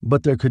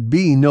 but there could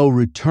be no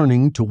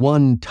returning to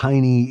one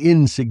tiny,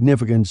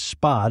 insignificant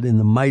spot in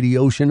the mighty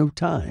ocean of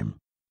time.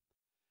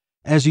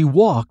 As he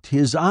walked,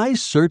 his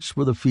eyes searched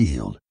for the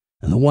field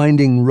and the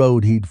winding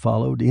road he'd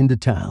followed into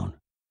town.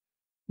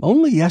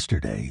 Only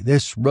yesterday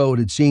this road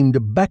had seemed to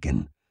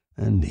beckon,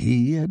 and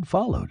he had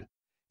followed,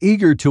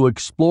 eager to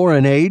explore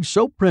an age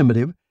so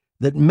primitive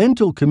that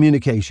mental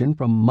communication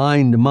from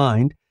mind to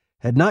mind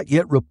had not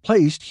yet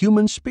replaced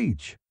human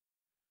speech.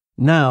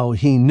 Now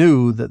he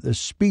knew that the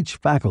speech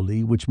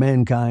faculty which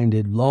mankind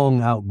had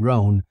long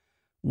outgrown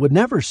would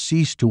never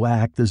cease to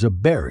act as a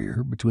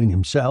barrier between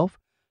himself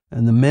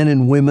and the men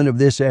and women of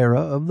this era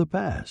of the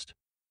past.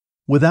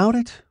 Without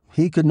it,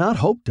 he could not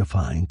hope to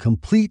find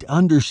complete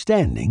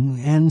understanding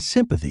and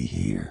sympathy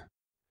here.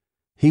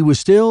 He was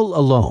still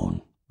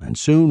alone, and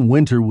soon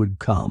winter would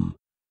come,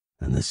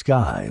 and the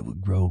sky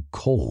would grow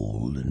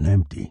cold and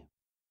empty.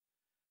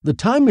 The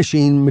time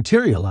machine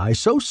materialized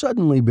so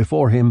suddenly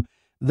before him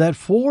that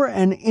for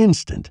an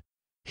instant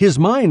his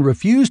mind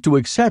refused to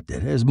accept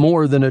it as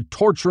more than a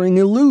torturing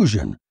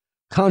illusion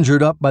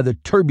conjured up by the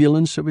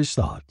turbulence of his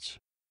thoughts.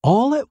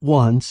 All at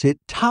once it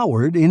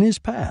towered in his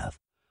path,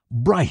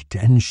 bright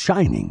and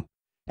shining,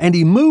 and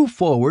he moved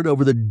forward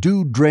over the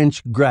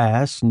dew-drenched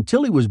grass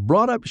until he was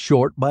brought up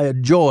short by a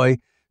joy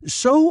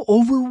so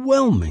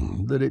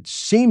overwhelming that it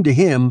seemed to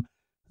him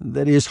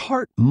that his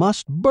heart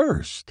must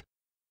burst.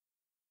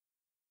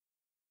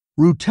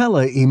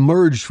 Rutella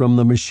emerged from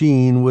the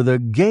machine with a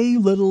gay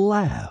little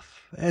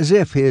laugh, as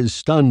if his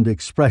stunned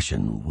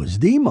expression was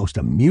the most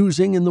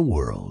amusing in the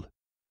world.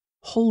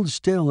 "Hold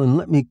still and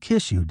let me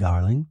kiss you,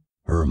 darling,"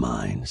 her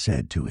mind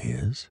said to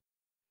his.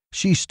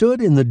 She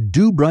stood in the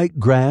dew-bright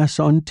grass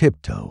on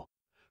tiptoe,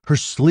 her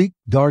sleek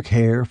dark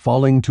hair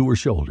falling to her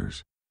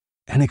shoulders.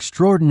 An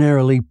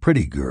extraordinarily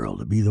pretty girl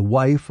to be the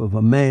wife of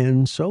a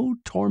man so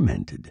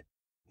tormented.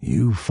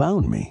 "You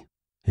found me,"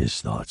 his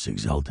thoughts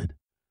exulted.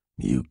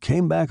 "You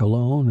came back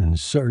alone and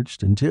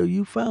searched until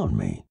you found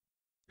me."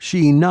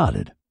 She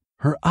nodded,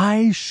 her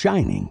eyes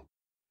shining.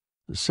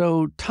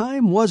 So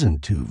time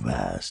wasn't too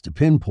vast to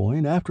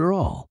pinpoint after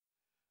all.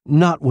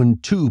 Not when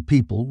two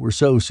people were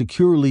so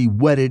securely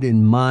wedded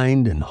in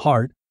mind and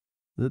heart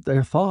that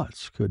their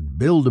thoughts could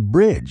build a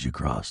bridge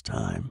across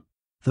time.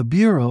 The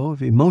Bureau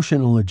of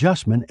Emotional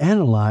Adjustment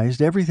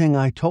analyzed everything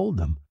I told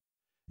them.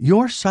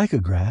 Your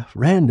psychograph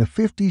ran to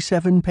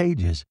 57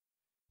 pages,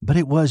 but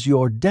it was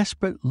your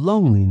desperate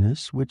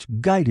loneliness which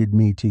guided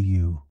me to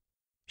you.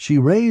 She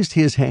raised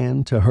his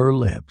hand to her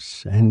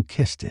lips and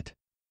kissed it.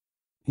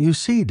 "You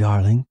see,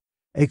 darling,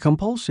 a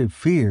compulsive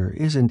fear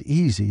isn't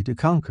easy to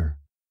conquer.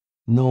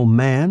 No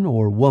man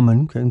or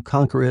woman can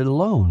conquer it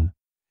alone.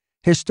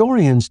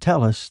 Historians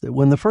tell us that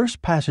when the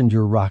first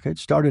passenger rocket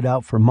started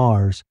out for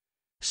Mars,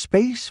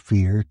 space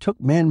fear took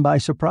men by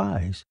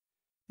surprise.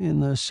 In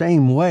the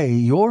same way,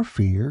 your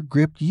fear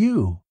gripped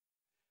you.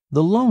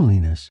 The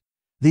loneliness,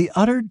 the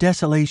utter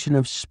desolation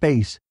of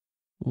space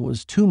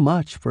was too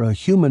much for a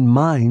human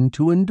mind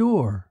to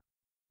endure."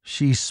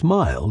 She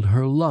smiled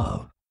her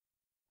love.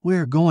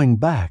 "We're going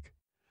back.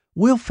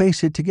 We'll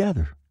face it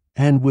together,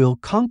 and we'll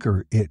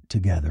conquer it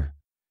together.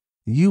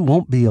 You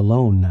won't be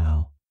alone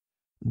now.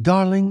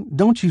 Darling,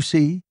 don't you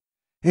see?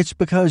 It's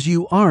because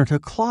you aren't a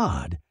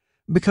clod,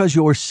 because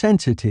you're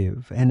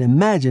sensitive and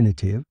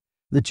imaginative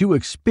that you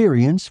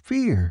experience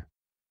fear.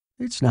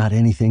 It's not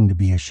anything to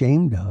be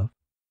ashamed of.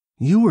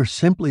 You were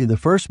simply the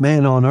first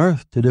man on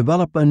Earth to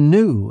develop a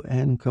new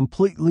and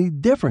completely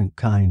different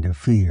kind of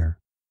fear.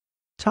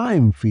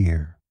 Time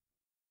fear."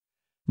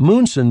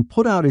 Munson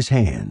put out his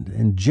hand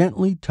and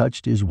gently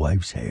touched his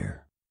wife's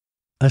hair.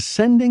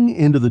 Ascending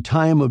into the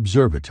time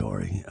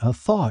observatory, a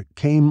thought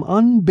came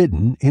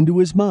unbidden into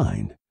his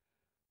mind.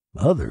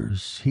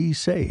 Others he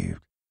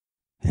saved.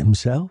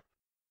 Himself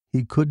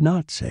he could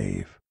not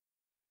save.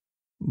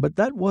 But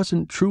that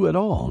wasn't true at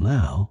all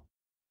now.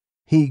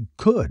 He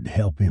could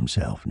help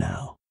himself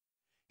now.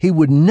 He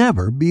would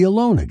never be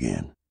alone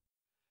again.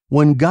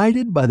 When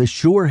guided by the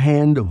sure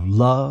hand of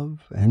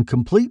love and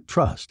complete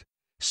trust,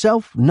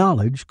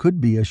 self-knowledge could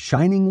be a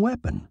shining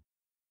weapon.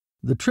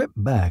 The trip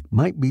back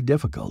might be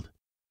difficult,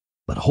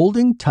 but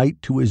holding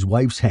tight to his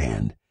wife's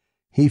hand,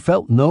 he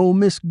felt no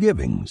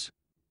misgivings,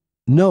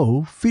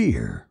 no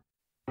fear.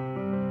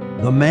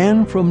 The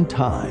Man from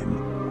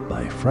Time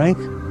by Frank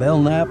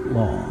Belknap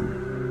Long.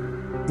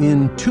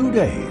 In 2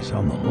 days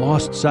on the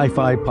Lost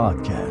Sci-Fi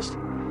Podcast,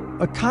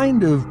 a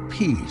kind of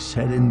peace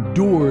had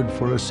endured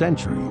for a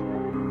century,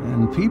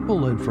 and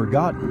people had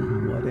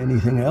forgotten what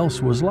anything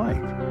else was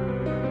like.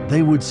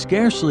 They would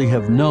scarcely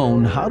have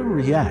known how to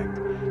react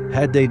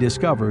had they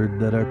discovered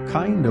that a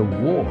kind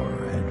of war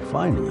had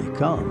finally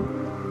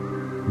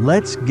come.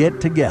 Let's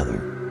Get Together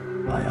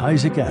by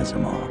Isaac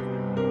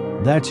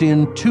Asimov. That's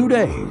in 2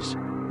 days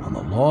on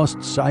the Lost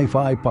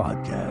Sci-Fi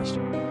Podcast,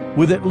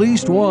 with at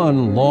least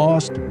one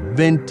lost,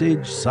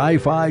 vintage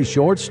sci-fi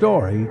short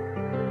story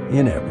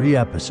in every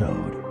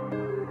episode.